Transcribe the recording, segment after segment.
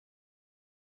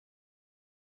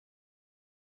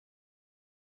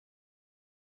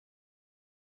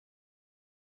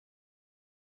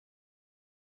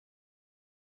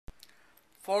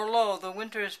For lo, the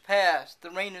winter is past,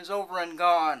 the rain is over and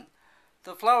gone,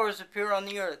 the flowers appear on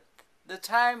the earth, the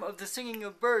time of the singing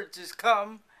of birds is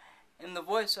come, and the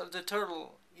voice of the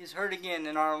turtle is heard again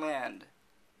in our land.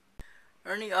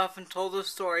 Ernie often told the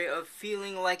story of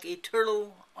feeling like a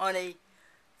turtle on a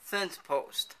fence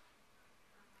post.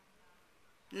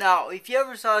 Now, if you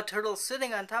ever saw a turtle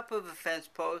sitting on top of a fence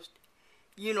post,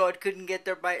 you know it couldn't get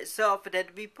there by itself, it had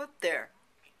to be put there.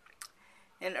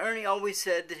 And Ernie always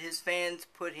said that his fans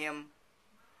put him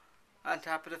on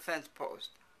top of the fence post.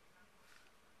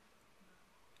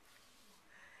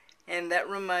 And that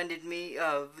reminded me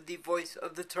of the voice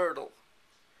of the turtle,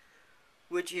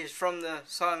 which is from the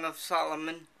Song of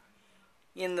Solomon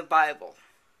in the Bible.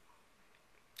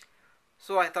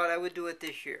 So I thought I would do it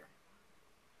this year.